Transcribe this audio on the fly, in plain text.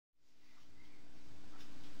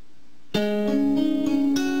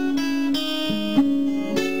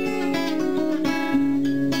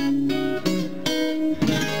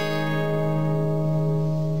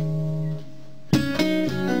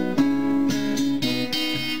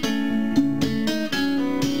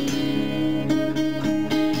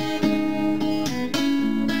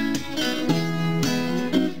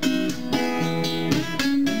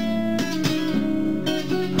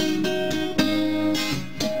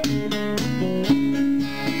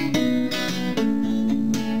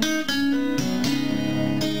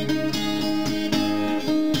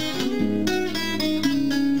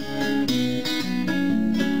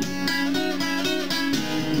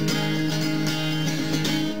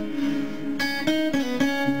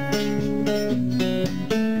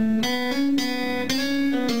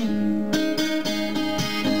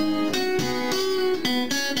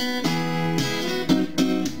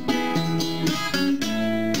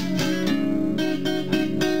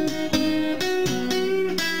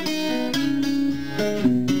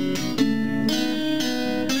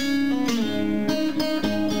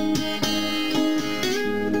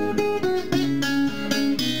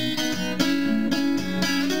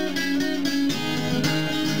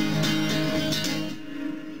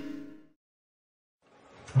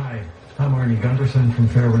Gunderson from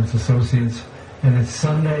Fairwinds Associates, and it's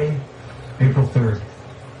Sunday, April 3rd.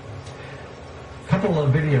 A couple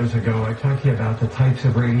of videos ago, I talked to you about the types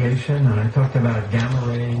of radiation, and I talked about gamma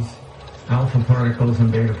rays, alpha particles,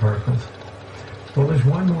 and beta particles. Well, there's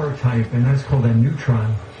one more type, and that's called a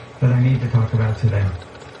neutron, that I need to talk about today.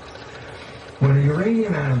 When a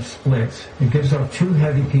uranium atom splits, it gives off two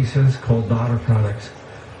heavy pieces called daughter products,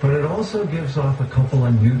 but it also gives off a couple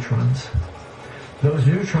of neutrons. Those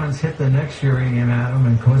neutrons hit the next uranium atom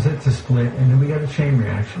and cause it to split, and then we get a chain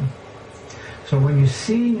reaction. So when you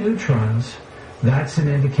see neutrons, that's an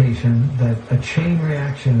indication that a chain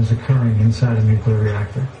reaction is occurring inside a nuclear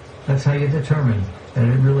reactor. That's how you determine that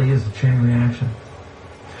it really is a chain reaction.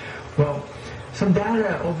 Well, some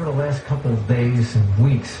data over the last couple of days and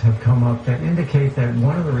weeks have come up that indicate that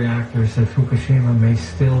one of the reactors at Fukushima may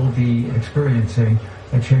still be experiencing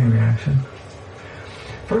a chain reaction.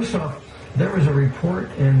 First off, there was a report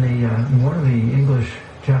in one of the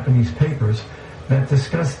English-Japanese papers that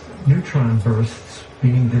discussed neutron bursts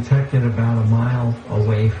being detected about a mile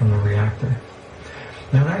away from the reactor.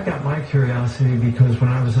 Now that got my curiosity because when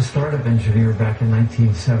I was a startup engineer back in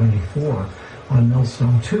 1974 on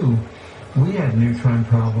Millstone 2, we had neutron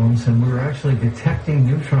problems, and we were actually detecting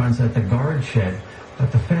neutrons at the guard shed at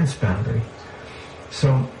the fence boundary.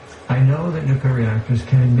 So I know that nuclear reactors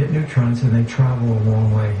can emit neutrons, and they travel a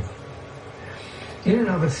long way. In and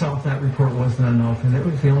of itself, that report wasn't enough, and it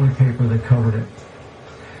was the only paper that covered it.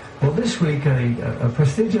 Well, this week, a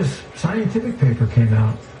prestigious scientific paper came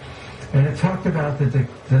out, and it talked about the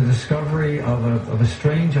discovery of a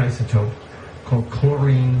strange isotope called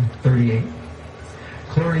chlorine-38.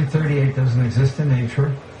 Chlorine-38 doesn't exist in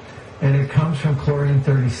nature, and it comes from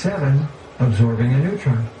chlorine-37 absorbing a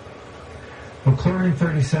neutron. Well,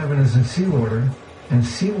 chlorine-37 is in seawater, and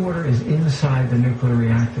seawater is inside the nuclear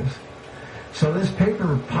reactors. So this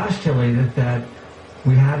paper postulated that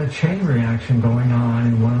we had a chain reaction going on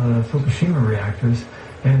in one of the Fukushima reactors,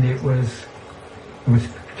 and it was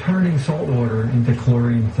turning salt water into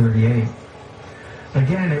chlorine-38.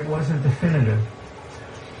 Again, it wasn't definitive.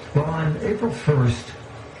 Well, on April 1st,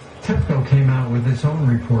 TEPCO came out with its own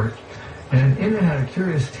report, and in it had a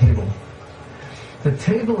curious table. The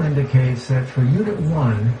table indicates that for Unit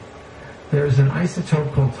 1, there's an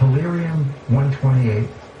isotope called tellurium-129,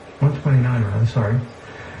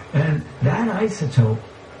 and that isotope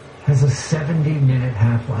has a 70-minute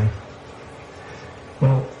half-life.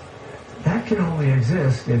 Well, that can only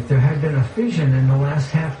exist if there had been a fission in the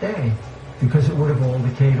last half day, because it would have all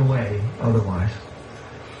decayed away otherwise.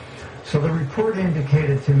 So the report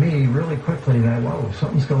indicated to me really quickly that, whoa,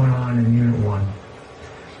 something's going on in Unit 1.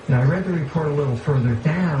 Now, I read the report a little further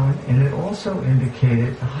down, and it also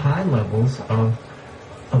indicated high levels of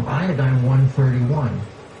iodine-131.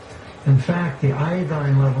 In fact, the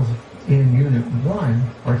iodine levels in Unit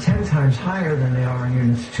 1 are 10 times higher than they are in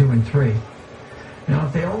Units 2 and 3. Now,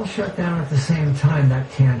 if they all shut down at the same time, that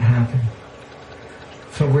can't happen.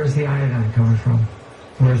 So where's the iodine coming from?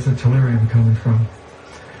 Where's the tellurium coming from?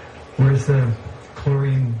 Where's the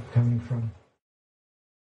chlorine coming from?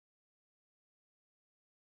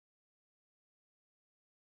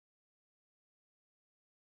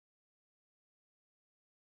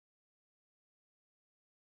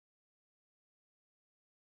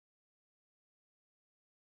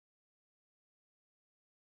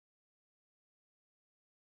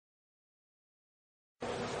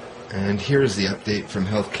 And here's the update from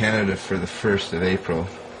Health Canada for the 1st of April.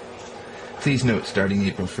 Please note, starting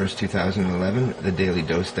April 1st, 2011, the daily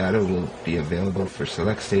dose data will be available for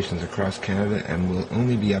select stations across Canada and will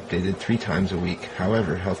only be updated 3 times a week.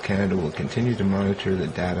 However, Health Canada will continue to monitor the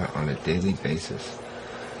data on a daily basis.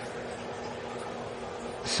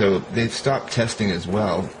 So they've stopped testing as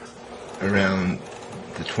well around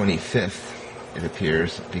the 25th, it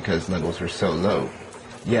appears, because levels were so low.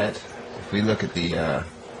 Yet, if we look at the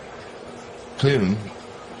plume,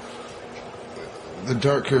 the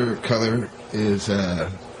darker color is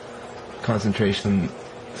concentration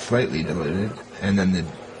slightly diluted, and then the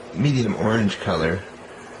medium orange color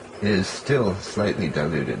is still slightly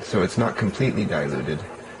diluted. So it's not completely diluted,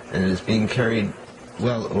 and it is being carried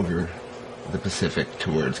well over the Pacific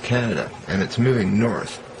towards Canada, and it's moving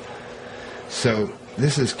north. So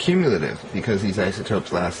this is cumulative because these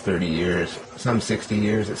isotopes last 30 years, some 60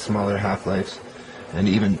 years at smaller half-lives, and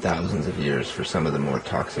even thousands of years for some of the more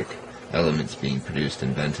toxic elements being produced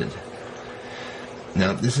and vented.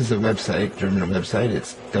 Now, this is a website, German website.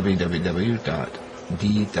 It's www.dwd.de,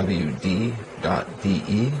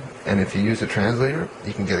 and if you use a translator,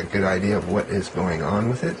 you can get a good idea of what is going on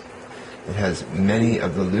with it. It has many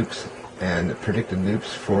of the loops and predicted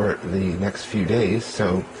loops for the next few days,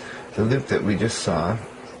 so The loop that we just saw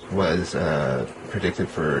was predicted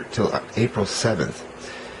for till April 7th.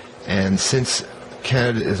 And since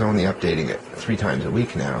Canada is only updating it 3 times a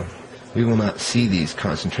week now, we will not see these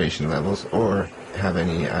concentration levels or have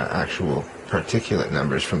any actual particulate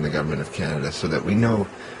numbers from the Government of Canada, so that we know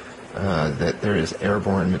that there is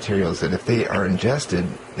airborne materials that if they are ingested,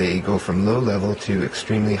 they go from low level to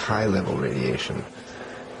extremely high level radiation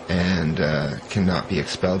and cannot be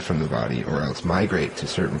expelled from the body, or else migrate to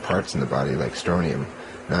certain parts in the body, like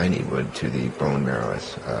strontium-90 would to the bone marrow.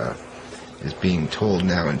 Is being told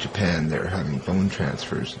now in Japan they're having bone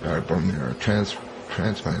transfers, or bone marrow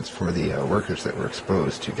transplants for the workers that were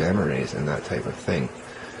exposed to gamma rays and that type of thing.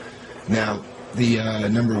 Now, the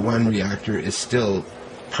number 1 reactor is still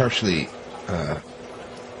partially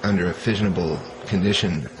under a fissionable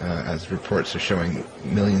condition, as reports are showing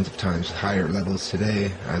millions of times higher levels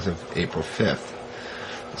today as of April 5th.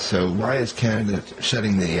 So why is Canada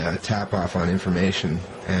shutting the tap off on information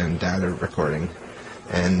and data recording,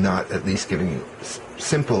 and not at least giving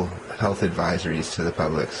simple health advisories to the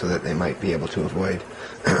public so that they might be able to avoid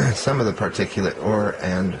some of the particulate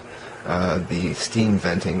and the steam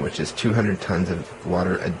venting, which is 200 tons of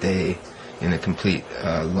water a day in a complete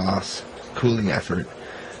loss cooling effort,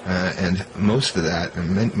 and most of that,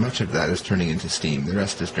 and much of that, is turning into steam. The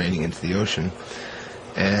rest is draining into the ocean,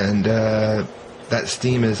 and that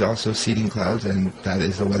steam is also seeding clouds, and that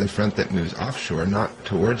is the weather front that moves offshore, not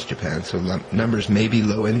towards Japan. So numbers may be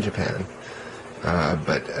low in Japan,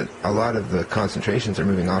 but a lot of the concentrations are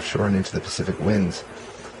moving offshore and into the Pacific winds.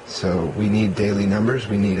 So we need daily numbers.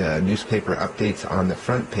 We need newspaper updates on the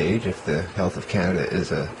front page if the health of Canada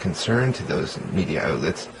is a concern to those media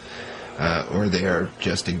outlets, or they are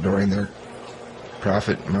just ignoring their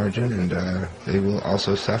profit margin, and they will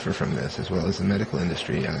also suffer from this, as well as the medical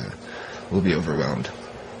industry will be overwhelmed.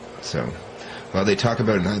 So while they talk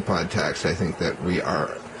about an iPod tax, I think that we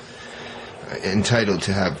are entitled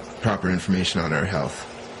to have proper information on our health.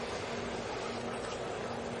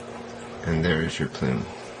 And there is your plume.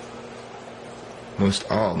 Most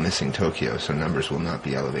all missing Tokyo, so numbers will not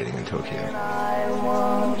be elevating in Tokyo. I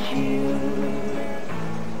want you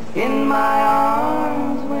in my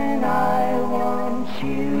arms when I want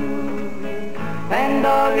you, and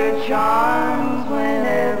all your charms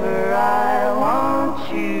whenever I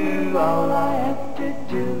want you. All I have to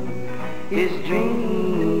do is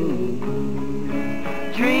dream,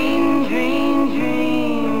 dream, dream,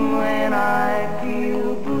 dream when I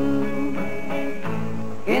feel blue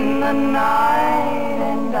in the night,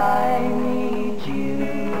 and I need you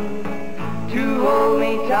to hold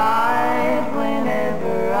me tight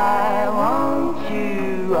whenever I want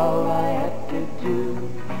you. All I have to do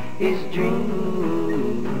is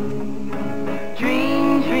dream,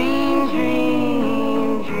 dream, dream,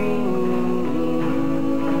 dream, dream.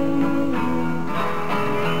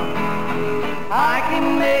 I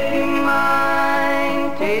can make you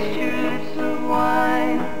mine, taste your lips of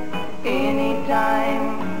wine, anytime,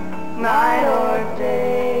 night or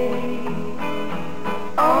day.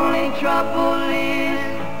 Only trouble is,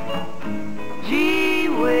 gee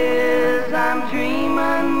whiz, I'm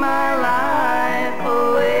dreaming my life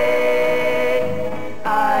away.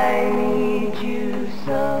 I need you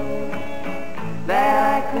so that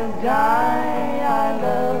I could die. I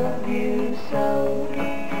love you so,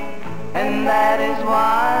 and that is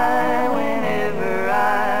why whenever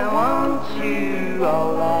I want you,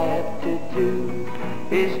 all I have to do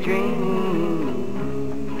is dream,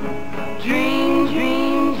 dream,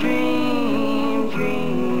 dream, dream,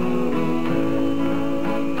 dream.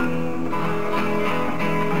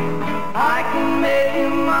 I can make you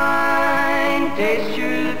mine, taste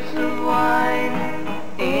your lips of wine,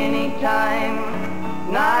 anytime,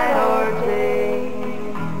 night or day.